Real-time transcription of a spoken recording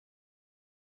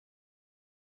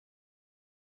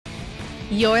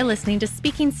You're listening to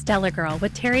Speaking Stellar Girl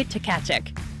with Terry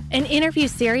Tkachuk, an interview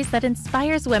series that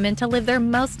inspires women to live their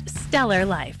most stellar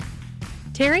life.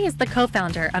 Terry is the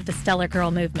co-founder of the Stellar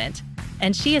Girl movement,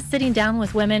 and she is sitting down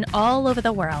with women all over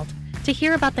the world to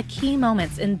hear about the key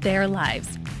moments in their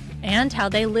lives and how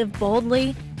they live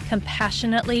boldly,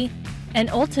 compassionately, and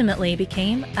ultimately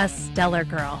became a stellar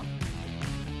girl.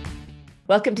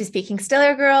 Welcome to Speaking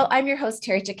Stellar Girl. I'm your host,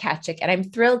 Terry Tkachuk, and I'm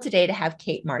thrilled today to have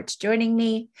Kate March joining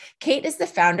me. Kate is the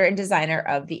founder and designer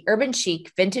of the urban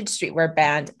chic vintage streetwear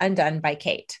brand Undone by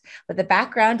Kate. With a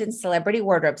background in celebrity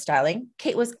wardrobe styling,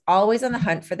 Kate was always on the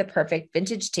hunt for the perfect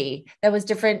vintage tee that was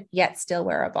different yet still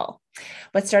wearable.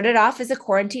 What started off as a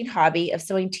quarantine hobby of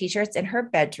sewing t-shirts in her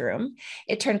bedroom,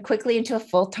 it turned quickly into a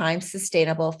full-time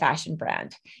sustainable fashion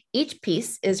brand. Each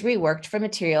piece is reworked from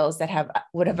materials that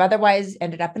would have otherwise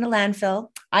ended up in a landfill.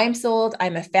 I am sold.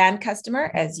 I'm a fan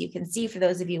customer, as you can see for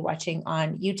those of you watching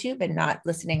on YouTube and not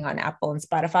listening on Apple and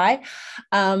Spotify.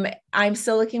 I'm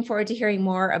so looking forward to hearing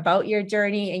more about your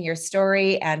journey and your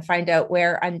story and find out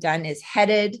where Undone is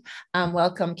headed.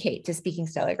 Welcome, Kate, to Speaking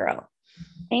Stellar Girl.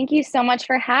 Thank you so much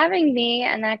for having me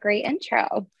and that great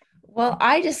intro. Well,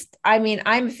 I'm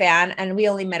a fan, and we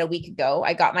only met a week ago.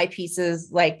 I got my pieces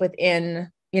like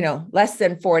within, less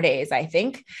than 4 days, I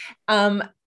think.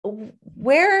 Obviously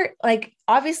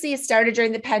it started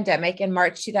during the pandemic in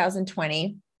March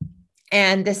 2020.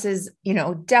 And this is,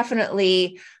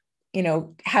 definitely,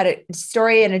 had a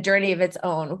story and a journey of its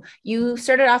own. You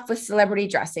started off with celebrity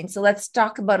dressing. So let's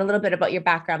talk about a little bit about your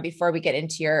background before we get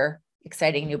into your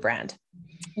exciting new brand.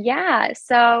 Yeah.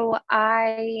 So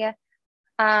I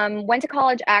went to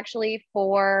college actually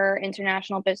for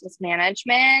international business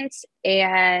management.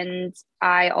 And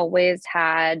I always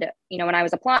had, when I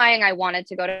was applying, I wanted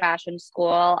to go to fashion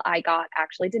school. I got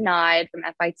actually denied from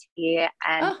FIT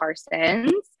and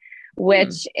Parsons,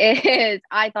 which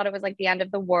I thought it was like the end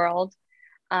of the world.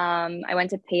 I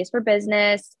went to Pace for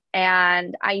Business,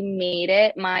 and I made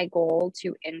it my goal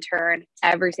to intern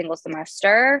every single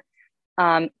semester.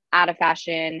 At a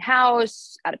fashion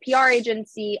house, at a PR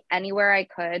agency, anywhere I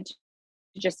could to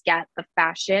just get the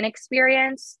fashion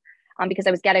experience, because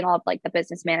I was getting all of like the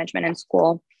business management in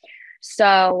school.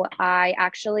 So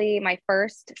my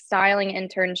first styling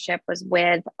internship was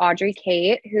with Audrey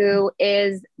Kate, who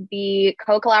is the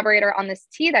co-collaborator on this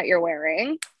tee that you're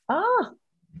wearing. Oh,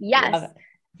 yes.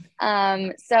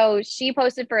 So she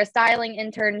posted for a styling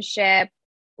internship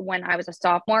when I was a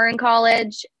sophomore in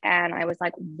college, and I was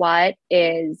like, what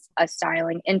is a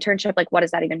styling internship? Like, what does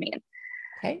that even mean?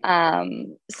 Okay.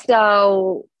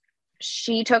 So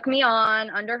she took me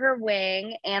on under her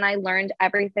wing, and I learned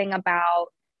everything about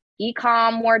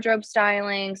e-com wardrobe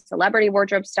styling, celebrity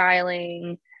wardrobe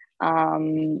styling,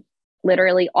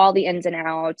 literally all the ins and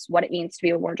outs, what it means to be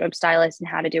a wardrobe stylist and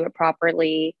how to do it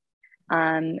properly.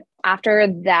 After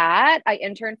that, I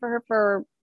interned for her for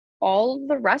all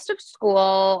the rest of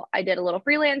school. I did a little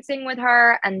freelancing with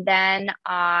her, and then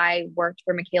I worked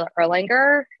for Michaela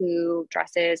Erlanger, who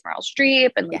dresses Meryl Streep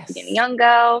and Lupita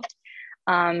Nyong'o.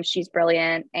 She's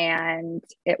brilliant, and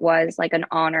it was like an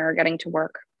honor getting to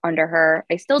work under her.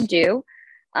 I still do.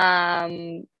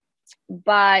 But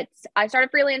I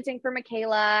started freelancing for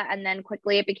Michaela, and then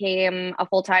quickly it became a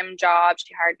full-time job.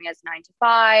 She hired me as 9 to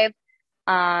 5.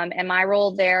 And my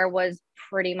role there was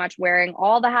pretty much wearing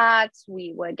all the hats.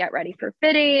 We would get ready for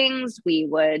fittings. We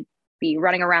would be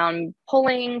running around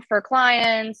pulling for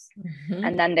clients. Mm-hmm.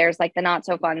 And then there's like the not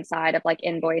so fun side of like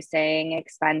invoicing,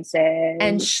 expenses.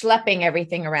 And schlepping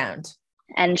everything around.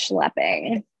 And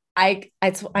schlepping. I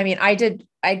did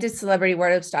celebrity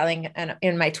wardrobe styling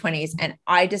in my 20s, and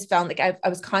I just found like I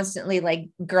was constantly like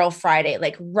Girl Friday,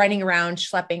 like running around,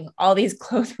 schlepping all these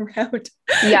clothes around,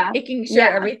 making sure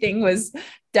everything was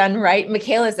done right.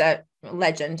 Michaela's a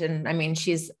legend, and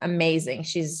she's amazing.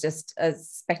 She's just a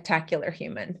spectacular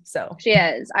human. So she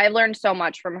is. I learned so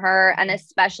much from her, and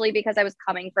especially because I was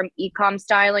coming from e-com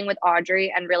styling with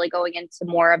Audrey and really going into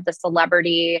more of the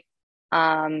celebrity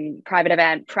private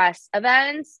event, press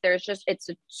events. It's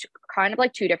kind of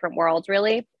like two different worlds,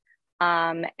 really.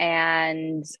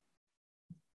 And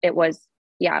it was,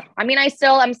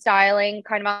 I'm styling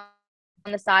kind of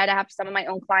on the side. I have some of my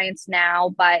own clients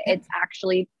now, but it's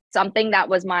actually something that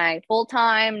was my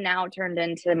full-time now turned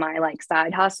into my like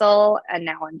side hustle, and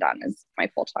now Undone is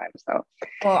my full-time. So,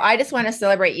 well, I just want to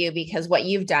celebrate you because what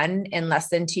you've done in less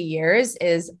than 2 years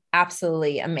is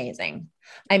absolutely amazing.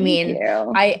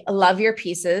 I love your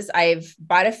pieces. I've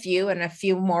bought a few, and a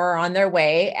few more are on their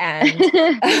way, and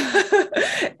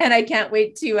and I can't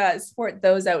wait to sport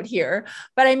those out here.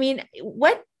 But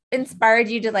what inspired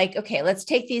you to like, okay, let's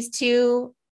take these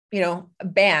two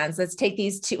bands. Let's take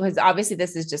these two, because obviously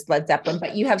this is just Led Zeppelin,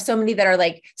 but you have so many that are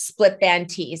like split band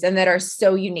tees and that are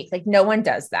so unique. Like no one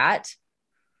does that.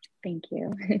 Thank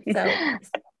you. So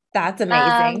that's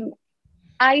amazing.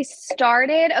 So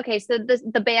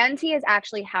the band tee is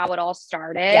actually how it all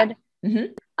started. Yeah.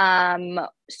 Mm-hmm.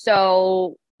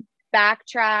 So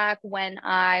backtrack, when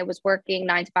I was working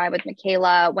 9 to 5 with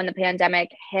Michaela, when the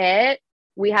pandemic hit,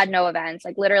 we had no events.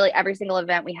 Like literally every single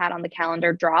event we had on the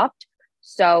calendar dropped.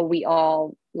 So we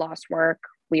all lost work.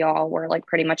 We all were like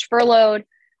pretty much furloughed.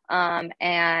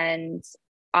 And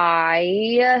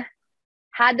I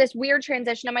had this weird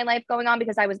transition in my life going on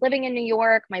because I was living in New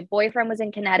York. My boyfriend was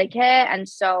in Connecticut. And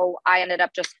so I ended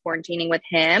up just quarantining with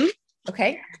him.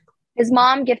 Okay. His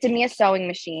mom gifted me a sewing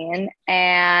machine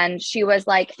and she was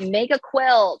like, make a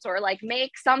quilt or like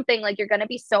make something. Like you're going to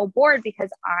be so bored, because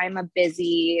I'm a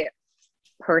busy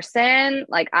person.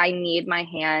 Like I need my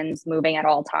hands moving at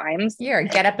all times. You're a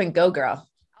get up and go girl.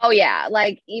 Oh yeah.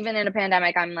 Like even in a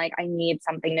pandemic, I'm like, I need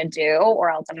something to do or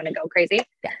else I'm going to go crazy.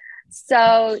 Yeah.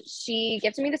 So she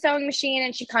gifted me the sewing machine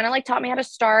and she kind of like taught me how to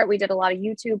start. We did a lot of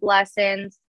YouTube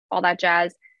lessons, all that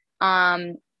jazz.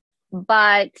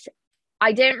 But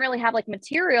I didn't really have like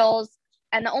materials.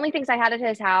 And the only things I had at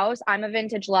his house, I'm a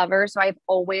vintage lover. So I've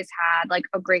always had like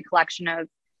a great collection of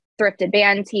thrifted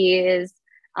band tees.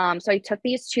 So I took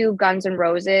these 2 Guns N'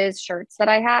 Roses shirts that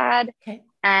I had, okay,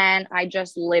 and I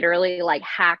just literally like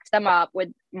hacked them up with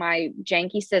my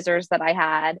janky scissors that I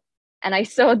had. And I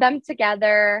sewed them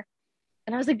together.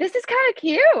 And I was like, this is kind of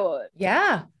cute.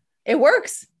 Yeah, it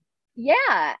works.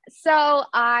 Yeah. So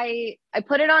I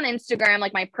put it on Instagram,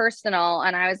 like my personal,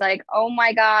 and I was like, oh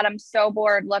my God, I'm so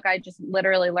bored. Look, I just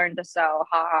literally learned to sew.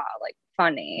 Ha ha, like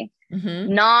funny,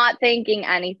 not thinking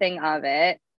anything of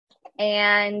it.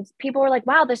 And people were like,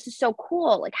 wow, this is so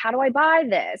cool. Like, how do I buy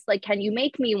this? Like, can you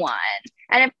make me one?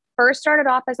 And it first started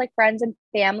off as like friends and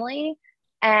family.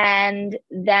 And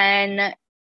then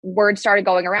word started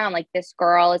going around, like this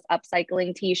girl is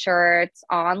upcycling t-shirts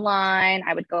online.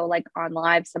 I would go like on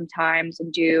live sometimes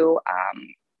and do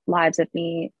lives of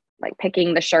me like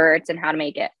picking the shirts and how to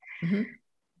make it.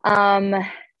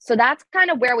 So that's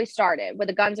kind of where we started with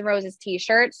the Guns N' Roses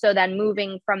t-shirt. So then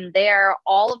moving from there,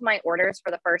 all of my orders for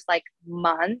the first like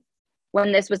month,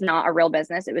 when this was not a real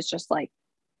business, it was just like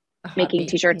making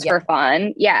t-shirts for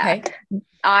fun. Yeah. Okay.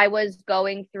 I was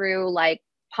going through like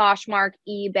Poshmark,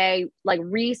 eBay, like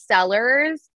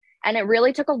resellers. And it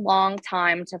really took a long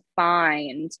time to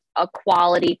find a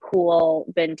quality, cool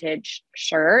vintage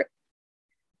shirt.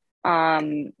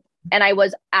 And I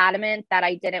was adamant that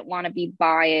I didn't want to be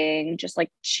buying just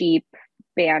like cheap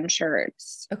band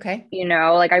shirts. Okay.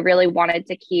 Like I really wanted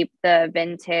to keep the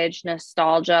vintage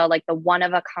nostalgia, like the one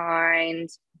of a kind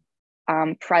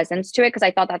presence to it. Cause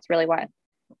I thought that's really what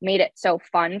made it so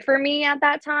fun for me at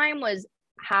that time, was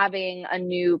having a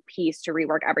new piece to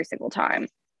rework every single time.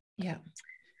 Yeah.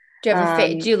 Do you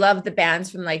have do you love the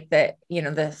bands from like the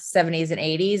 70s and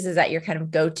 80s? Is that your kind of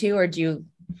go-to, or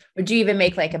would you even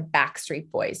make like a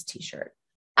Backstreet Boys t-shirt?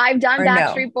 I've done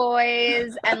Backstreet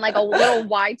Boys and like a little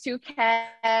Y2K.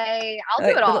 I'll do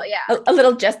it all. Yeah. A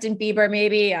little Justin Bieber,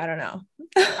 maybe. I don't know.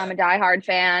 I'm a diehard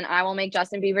fan. I will make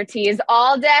Justin Bieber tees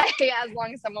all day as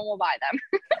long as someone will buy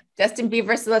them. Justin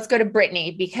Bieber. So let's go to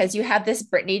Britney, because you have this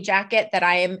Britney jacket that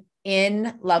I am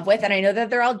in love with. And I know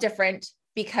that they're all different,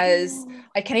 because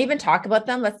I can't even talk about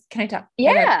them. Can I talk?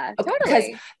 Yeah, okay, totally.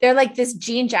 Because they're like this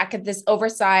jean jacket, this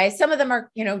oversized. Some of them are,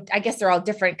 I guess they're all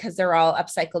different because they're all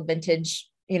upcycled vintage,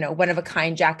 one of a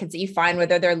kind jackets that you find,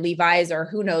 whether they're Levi's or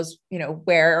who knows,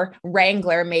 where,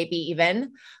 Wrangler, maybe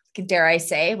even, dare I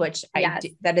say, which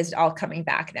that is all coming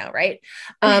back now. Right.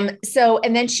 So,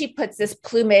 and then she puts this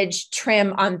plumage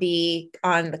trim on the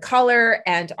collar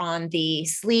and on the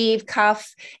sleeve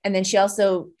cuff. And then she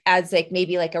also adds like,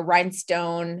 maybe like a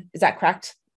rhinestone. Is that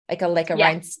correct? Like a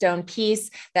rhinestone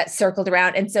piece that's circled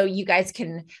around. And so you guys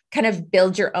can kind of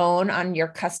build your own on your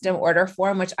custom order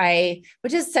form, which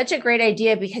is such a great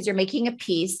idea, because you're making a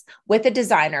piece with a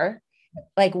designer,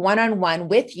 like one-on-one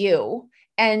with you.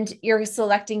 And you're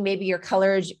selecting maybe your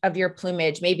colors of your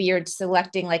plumage. Maybe you're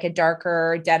selecting like a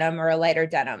darker denim or a lighter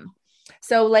denim.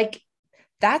 So like,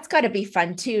 that's got to be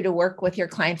fun too, to work with your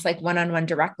clients like one-on-one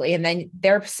directly. And then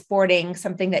they're sporting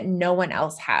something that no one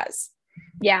else has.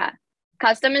 Yeah.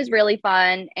 Custom is really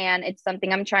fun. And it's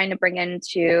something I'm trying to bring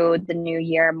into the new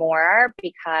year more,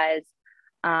 because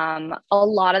a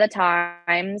lot of the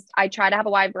times I try to have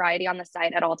a wide variety on the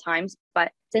site at all times,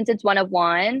 but since it's one of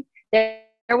one,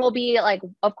 there will be like,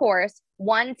 of course,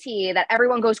 one tee that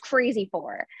everyone goes crazy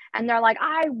for. And they're like,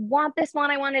 I want this one.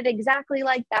 I want it exactly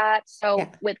like that. So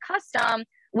with custom,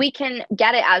 we can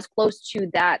get it as close to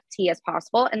that tea as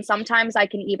possible. And sometimes I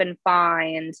can even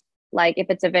find, like, if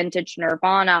it's a vintage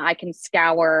Nirvana, I can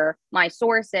scour my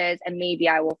sources and maybe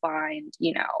I will find,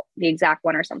 you know, the exact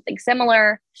one or something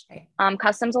similar. Right.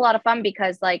 Custom's a lot of fun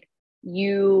because, like,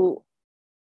 you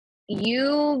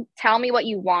tell me what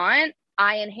you want,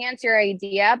 I enhance your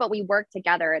idea, but we work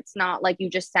together. It's not like you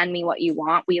just send me what you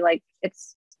want. We, like,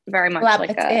 it's very much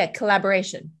like a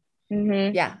collaboration.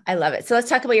 Mm-hmm. Yeah, I love it. So let's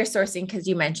talk about your sourcing, because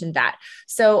you mentioned that.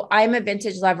 So I'm a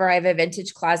vintage lover. I have a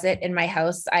vintage closet in my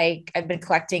house. I've been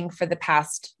collecting for the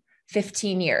past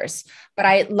 15 years, but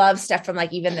I love stuff from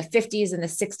like even the 50s and the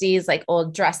 60s, like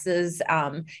old dresses,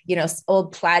 you know,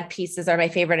 old plaid pieces are my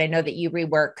favorite. I know that you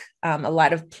rework a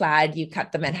lot of plaid. You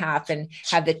cut them in half and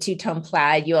have the two-tone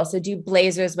plaid. You also do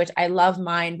blazers, which I love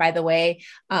mine, by the way.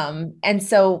 And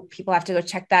so people have to go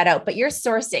check that out. But your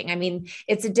sourcing, I mean,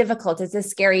 it's a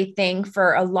scary thing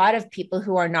for a lot of people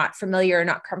who are not familiar or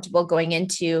not comfortable going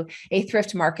into a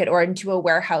thrift market or into a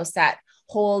warehouse that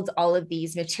hold all of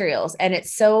these materials. And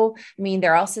it's so, I mean,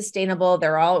 they're all sustainable.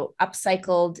 They're all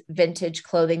upcycled vintage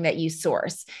clothing that you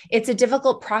source. It's a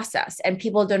difficult process and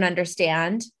people don't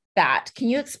understand that. Can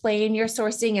you explain your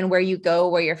sourcing and where you go,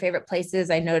 where your favorite places?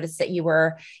 I noticed that you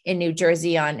were in New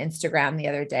Jersey on Instagram the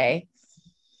other day.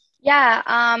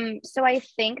 Yeah. So I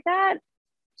think that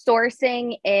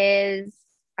sourcing is,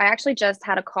 I actually just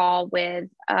had a call with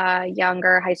a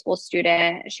younger high school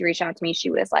student. She reached out to me.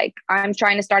 She was like, I'm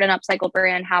trying to start an upcycle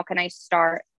brand. How can I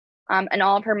start? And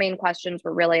all of her main questions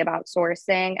were really about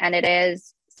sourcing. And it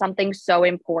is something so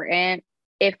important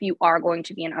if you are going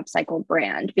to be an upcycle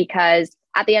brand, because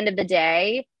at the end of the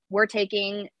day, we're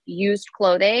taking used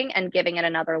clothing and giving it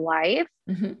another life.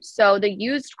 Mm-hmm. So the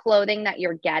used clothing that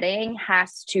you're getting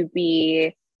has to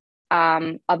be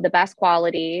of the best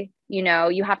quality. You know,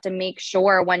 you have to make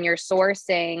sure when you're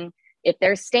sourcing, if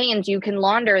there's stains, you can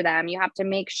launder them. You have to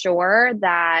make sure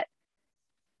that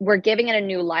we're giving it a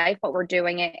new life, but we're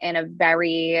doing it in a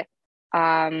very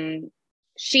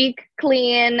chic,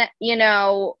 clean, you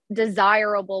know,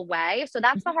 desirable way. So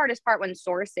that's the hardest part when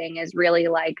sourcing, is really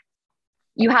like,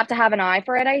 you have to have an eye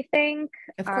for it, I think.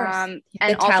 Of course.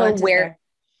 And also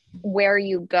where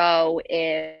you go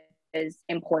is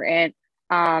important.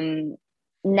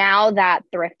 Now that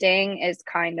thrifting is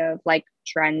kind of like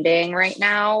trending right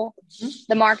now,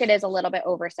 the market is a little bit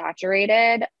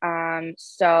oversaturated.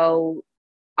 So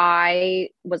I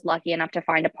was lucky enough to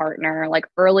find a partner like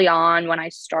early on when I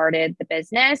started the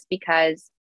business, because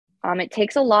it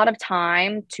takes a lot of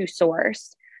time to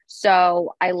source.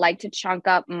 So I like to chunk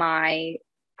up my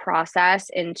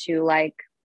process into like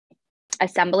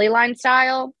assembly line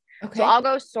style. Okay. So I'll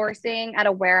go sourcing at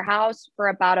a warehouse for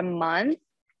about a month,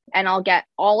 and I'll get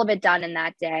all of it done in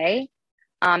that day.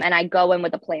 And I go in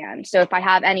with a plan. So if I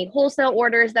have any wholesale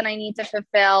orders that I need to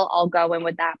fulfill, I'll go in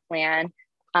with that plan.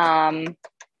 And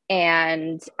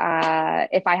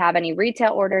if I have any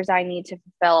retail orders I need to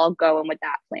fulfill, I'll go in with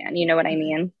that plan. You know what I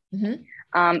mean?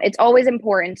 Mm-hmm. It's always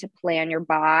important to plan your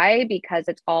buy, because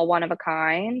it's all one of a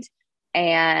kind,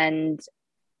 and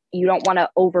you don't want to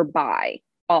overbuy.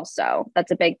 Also,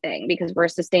 that's a big thing, because we're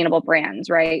sustainable brands,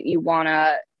 right? You want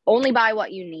to only buy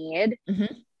what you need,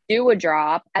 do a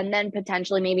drop, and then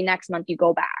potentially maybe next month you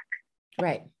go back.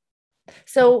 Right.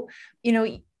 So, you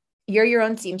know, you're your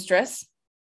own seamstress.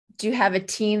 Do you have a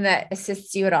team that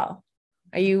assists you at all?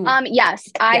 Are you? Yes,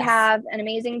 I have an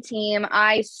amazing team.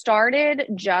 I started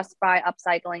just by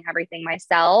upcycling everything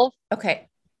myself. Okay.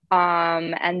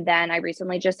 And then I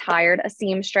recently just hired a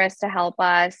seamstress to help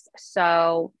us.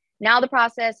 So now the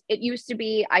process, it used to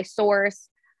be I source,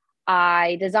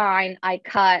 I design, I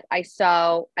cut, I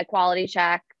sew, I quality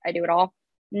check, I do it all.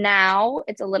 Now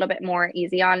it's a little bit more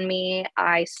easy on me.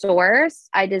 I source,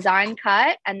 I design,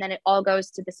 cut, and then it all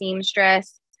goes to the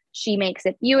seamstress. She makes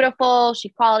it beautiful, she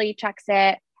quality checks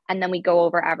it, and then we go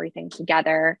over everything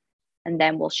together, and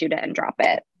then we'll shoot it and drop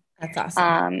it. That's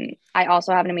awesome. I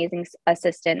also have an amazing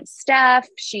assistant, Steph.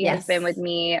 She has been with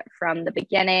me from the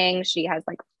beginning. She has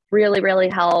like really, really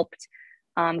helped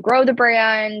grow the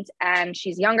brand, and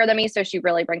she's younger than me, so she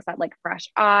really brings that like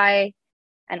fresh eye.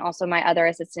 And also my other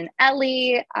assistant,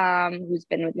 Ellie, who's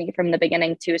been with me from the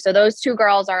beginning too. So those two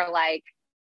girls are like,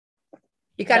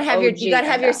 you gotta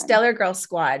have your Stellar Girl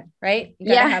squad, right?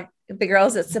 You gotta have the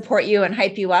girls that support you and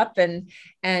hype you up and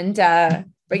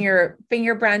bring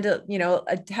your brand to, you know,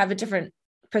 have a different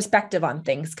perspective on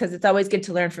things, because it's always good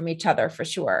to learn from each other, for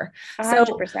sure.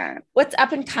 100%. So what's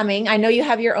up and coming? I know you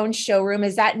have your own showroom.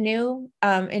 Is that new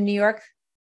in New York?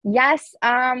 Yes.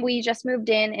 We just moved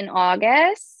in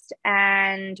August,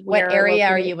 and what area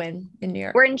are you in New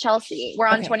York? We're in Chelsea. We're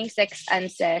on 26th and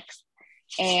 6th.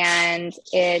 and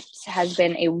it has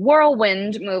been a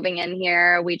whirlwind moving in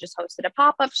here. We just hosted a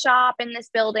pop-up shop in this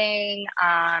building.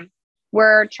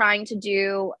 We're trying to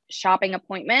do shopping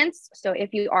appointments. So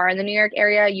if you are in the New York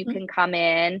area, you can come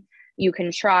in, you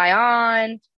can try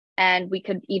on, and we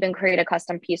could even create a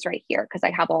custom piece right here because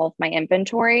I have all of my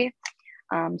inventory.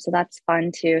 So that's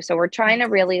fun too. So we're trying to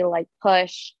really like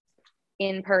push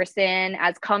in person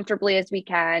as comfortably as we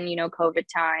can, you know, COVID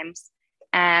times,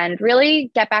 and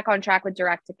really get back on track with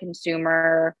direct to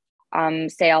consumer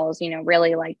sales, you know,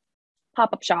 really like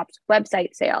pop-up shops,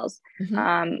 website sales.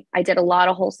 I did a lot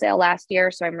of wholesale last year,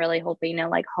 so I'm really hoping to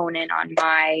like hone in on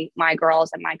my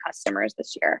girls and my customers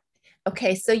this year.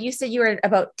 Okay. So you said you were at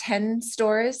about 10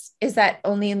 stores. Is that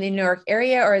only in the New York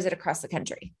area or is it across the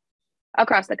country?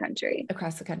 Across the country.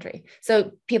 Across the country.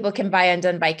 So people can buy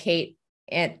Undone by Kate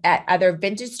at other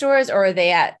vintage stores, or are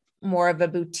they at more of a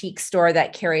boutique store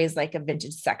that carries like a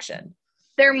vintage section?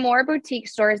 They're more boutique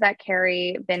stores that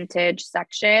carry vintage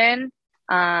section.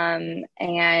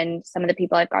 And some of the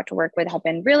people I've got to work with have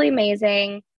been really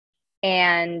amazing.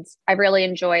 And I've really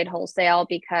enjoyed wholesale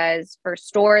because for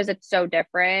stores, it's so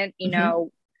different. You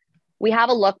know, we have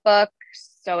a lookbook.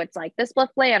 So it's like the split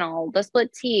flannel, the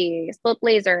split tee, split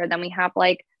blazer. Then we have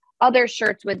like other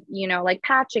shirts with, you know, like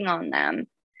patching on them.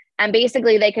 And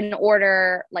basically they can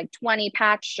order like 20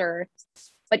 patch shirts,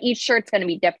 but each shirt's going to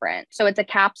be different. So it's a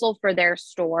capsule for their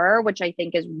store, which I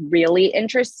think is really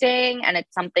interesting. And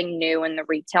it's something new in the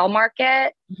retail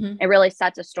market. It really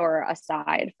sets a store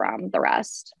aside from the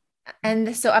rest.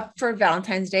 And so up for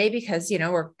Valentine's Day, because, you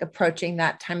know, we're approaching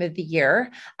that time of the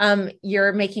year,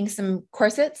 you're making some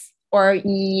corsets or?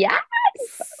 Yes,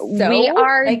 so, we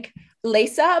are like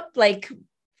lace up, like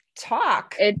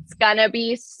talk. It's going to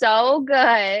be so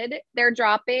good. They're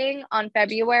dropping on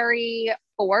February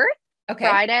 4th. Okay.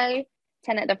 Friday,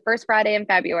 the first Friday in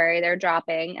February, they're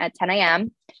dropping at 10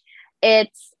 a.m.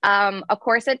 It's a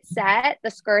corset set.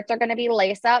 The skirts are going to be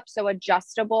lace up, so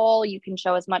adjustable. You can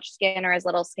show as much skin or as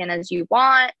little skin as you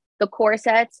want. The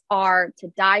corsets are to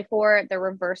die for. They're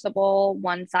reversible.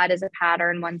 One side is a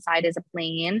pattern, one side is a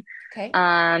plain. Okay.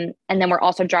 And then we're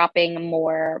also dropping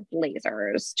more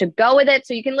blazers to go with it.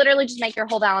 So you can literally just make your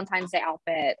whole Valentine's Day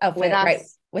outfit with us. Right.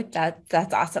 With that.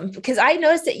 That's awesome. Because I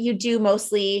noticed that you do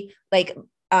mostly like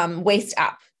waist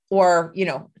up or, you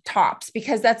know, tops,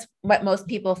 because that's what most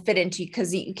people fit into,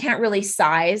 because you can't really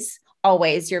size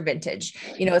always your vintage.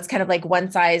 You know, it's kind of like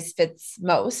one size fits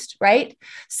most, right?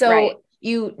 So right.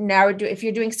 You now do, if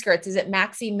you're doing skirts, is it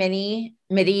maxi, mini,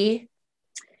 midi?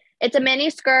 It's a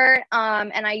mini skirt.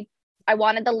 And I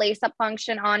wanted the lace up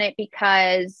function on it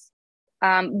because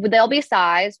they'll be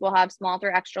size. We'll have small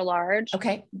through extra large.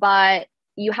 Okay. But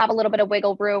you have a little bit of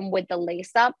wiggle room with the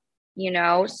lace up, you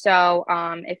know? So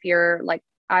if you're like,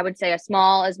 I would say a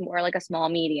small is more like a small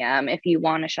medium if you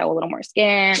want to show a little more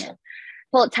skin,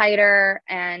 pull it tighter.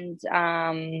 And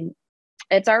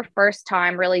it's our first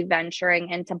time really venturing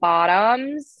into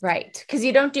bottoms. Right. Because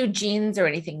you don't do jeans or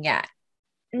anything yet.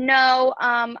 No,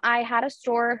 I had a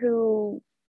store who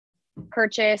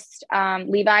purchased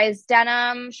Levi's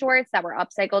denim shorts that were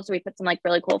upcycled. So we put some like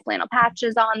really cool flannel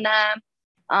patches on them.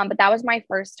 But that was my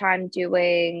first time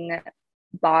doing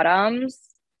bottoms.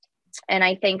 And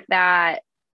I think that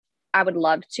I would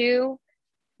love to,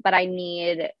 but I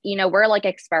need, you know, we're like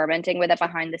experimenting with it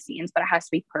behind the scenes, but it has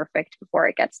to be perfect before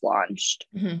it gets launched.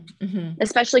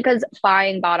 Especially because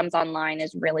buying bottoms online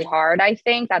is really hard. I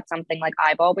think that's something like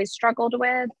I've always struggled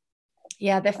with.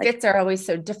 Yeah. The fits are always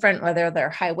so different, whether they're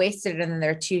high waisted and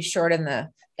they're too short in the,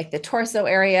 like the torso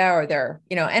area, or they're,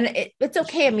 you know, and it's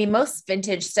okay. I mean, most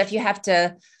vintage stuff you have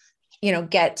to, you know,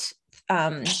 get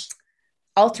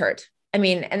altered. I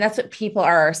mean, and that's what people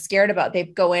are scared about. They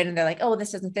go in and they're like, oh,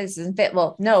 this doesn't fit. This doesn't fit.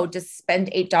 Well, no, just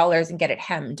spend $8 and get it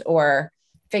hemmed or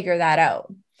figure that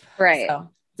out. Right. So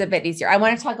it's a bit easier. I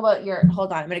want to talk about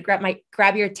hold on. I'm going to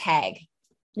grab your tag.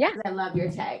 Yeah. I love your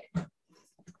tag.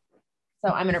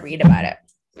 So I'm going to read about it.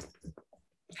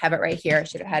 Have it right here. I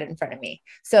should have had it in front of me.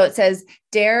 So it says,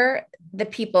 for the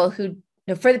people who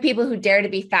dare to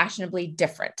be fashionably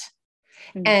different.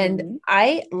 And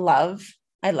I love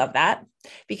that,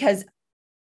 because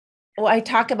what I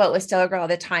talk about with Stellar Girl all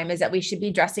the time is that we should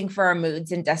be dressing for our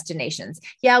moods and destinations.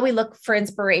 Yeah, we look for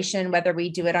inspiration, whether we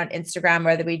do it on Instagram,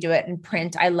 whether we do it in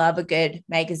print. I love a good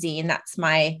magazine. That's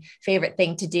my favorite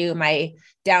thing to do. My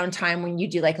downtime, when you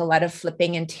do like a lot of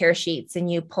flipping and tear sheets and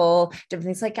you pull different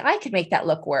things, like I could make that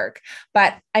look work.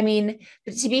 But I mean,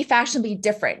 to be fashionably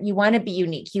different, you want to be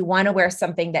unique. You want to wear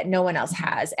something that no one else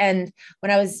has. And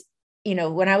when I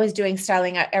was doing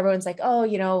styling, everyone's like, oh,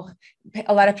 you know,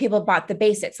 a lot of people bought the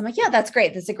basics. I'm like, yeah, that's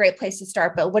great. That's a great place to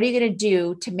start. But what are you going to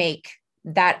do to make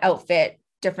that outfit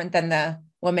different than the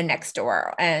woman next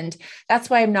door. And that's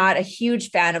why I'm not a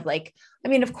huge fan of like, I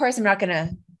mean, of course I'm not going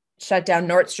to shut down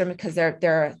Nordstrom because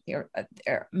they're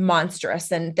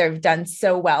monstrous and they've done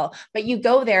so well, but you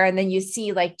go there and then you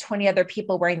see like 20 other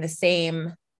people wearing the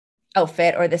same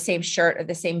outfit or the same shirt or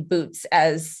the same boots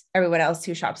as everyone else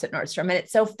who shops at Nordstrom. And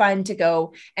it's so fun to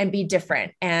go and be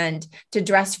different and to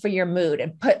dress for your mood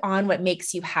and put on what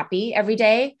makes you happy every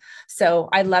day. So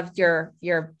I loved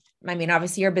I mean,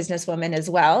 obviously you're a businesswoman as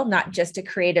well, not just a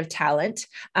creative talent.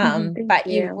 But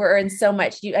you were in so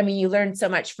much, you learned so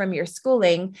much from your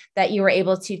schooling that you were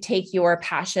able to take your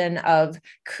passion of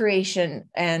creation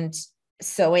and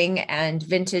sewing and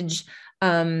vintage,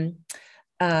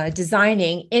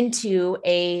 designing into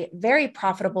a very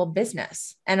profitable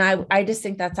business. And I just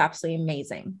think that's absolutely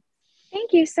amazing.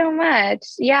 Thank you so much.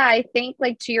 Yeah, I think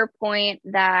like to your point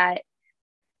that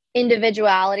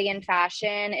individuality in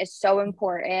fashion is so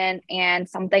important, and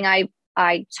something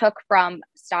I took from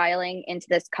styling into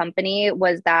this company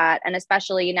was that, and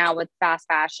especially now with fast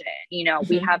fashion,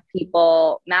 we have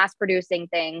people mass producing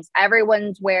things.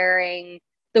 Everyone's wearing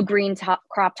the green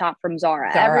crop top from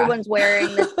Zara. Everyone's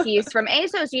wearing this piece from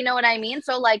ASOS. You know what I mean?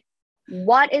 So like,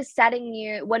 what is setting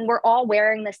you, when we're all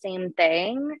wearing the same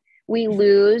thing, we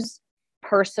lose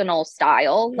personal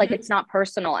style. Like it's not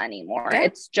personal anymore. Yeah.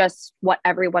 It's just what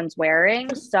everyone's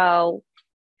wearing. So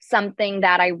something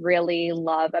that I really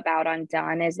love about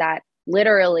Undone is that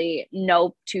literally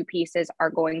no two pieces are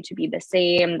going to be the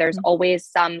same. There's always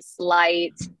some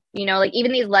slight, like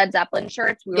even these Led Zeppelin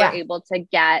shirts, we were able to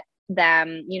get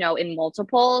them, in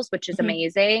multiples, which is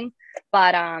amazing.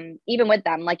 But even with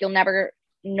them, like you'll never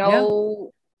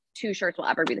know two shirts will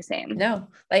ever be the same. No,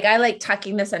 like I like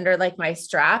tucking this under like my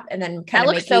strap and then kind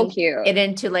of making so cute. It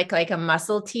into like a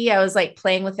muscle tee. I was like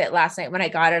playing with it last night when I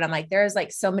got it. I'm like, there's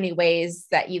like so many ways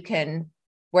that you can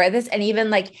wear this. And even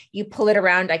like you pull it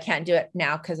around, I can't do it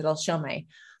now because it'll show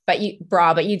but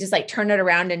you just like turn it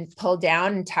around and pull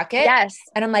down and tuck it. Yes.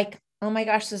 And I'm like, oh my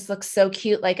gosh, this looks so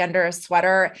cute, like under a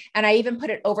sweater. And I even put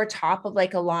it over top of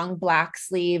like a long black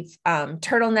sleeve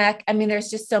turtleneck. I mean, there's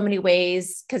just so many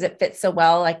ways because it fits so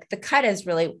well. Like the cut is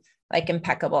really like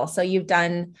impeccable. So you've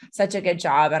done such a good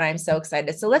job and I'm so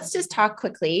excited. So let's just talk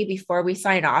quickly before we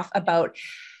sign off about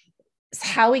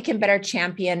how we can better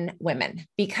champion women,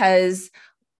 because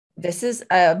this is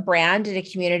a brand and a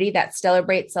community that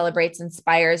celebrates,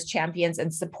 inspires, champions,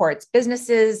 and supports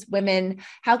businesses, women.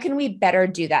 How can we better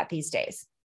do that these days?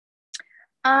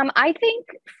 I think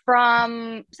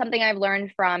from something I've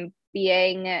learned from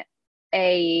being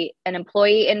an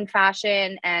employee in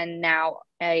fashion and now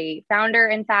a founder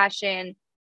in fashion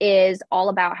is all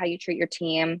about how you treat your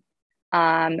team.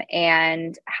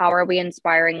 And how are we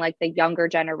inspiring like the younger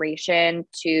generation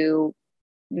to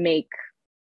make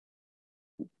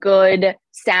good,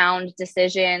 sound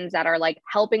decisions that are like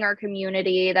helping our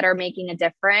community, that are making a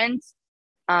difference.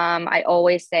 I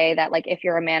always say that like if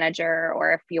you're a manager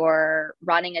or if you're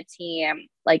running a team,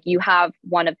 like you have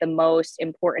one of the most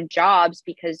important jobs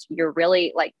because you're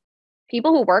really like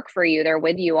people who work for you, they're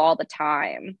with you all the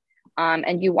time.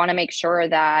 And you want to make sure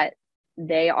that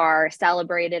they are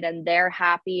celebrated and they're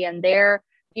happy and they're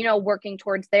working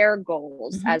towards their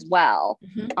goals as well.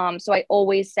 So I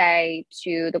always say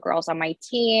to the girls on my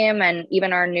team and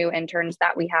even our new interns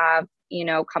that we have,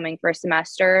 coming for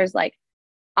semesters, like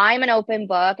I'm an open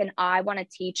book and I want to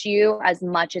teach you as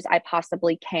much as I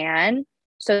possibly can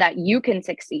so that you can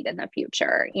succeed in the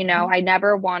future. I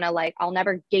never want to I'll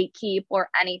never gatekeep or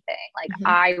anything.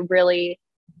 I really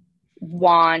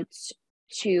want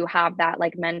to have that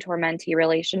like mentor-mentee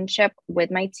relationship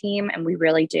with my team. And we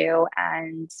really do.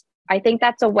 And I think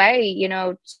that's a way,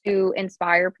 to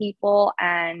inspire people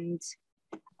and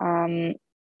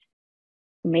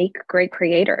make great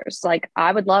creators. Like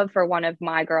I would love for one of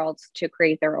my girls to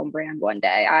create their own brand one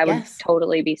day. I would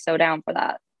totally be so down for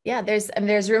that. Yeah,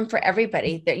 there's room for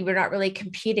everybody. That you're not really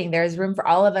competing. There's room for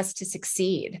all of us to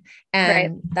succeed.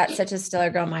 And that's such a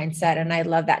Stellar Girl mindset. And I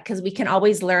love that because we can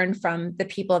always learn from the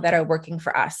people that are working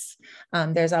for us.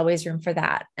 There's always room for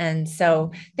that. And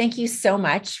so thank you so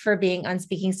much for being on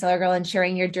Speaking Stellar Girl and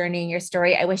sharing your journey and your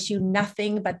story. I wish you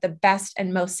nothing but the best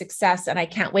and most success. And I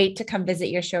can't wait to come visit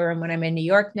your showroom when I'm in New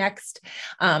York next.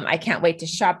 I can't wait to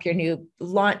shop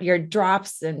your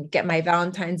drops and get my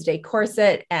Valentine's Day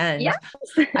corset. And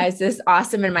it's just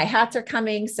awesome. And my hats are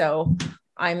coming. So,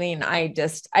 I mean, I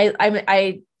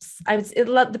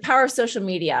love the power of social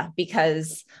media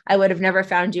because I would have never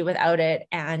found you without it.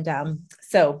 And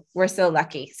so we're so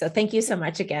lucky. So thank you so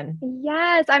much again.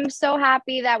 Yes. I'm so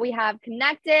happy that we have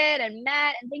connected and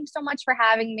met, and thanks so much for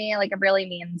having me. Like it really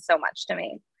means so much to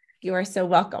me. You are so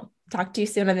welcome. Talk to you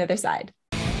soon on the other side.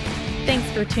 Thanks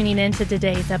for tuning in to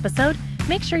today's episode.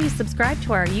 Make sure you subscribe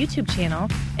to our YouTube channel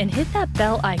and hit that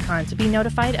bell icon to be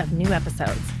notified of new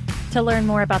episodes. To learn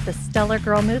more about the Stellar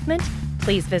Girl movement,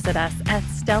 please visit us at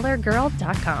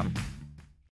stellargirl.com.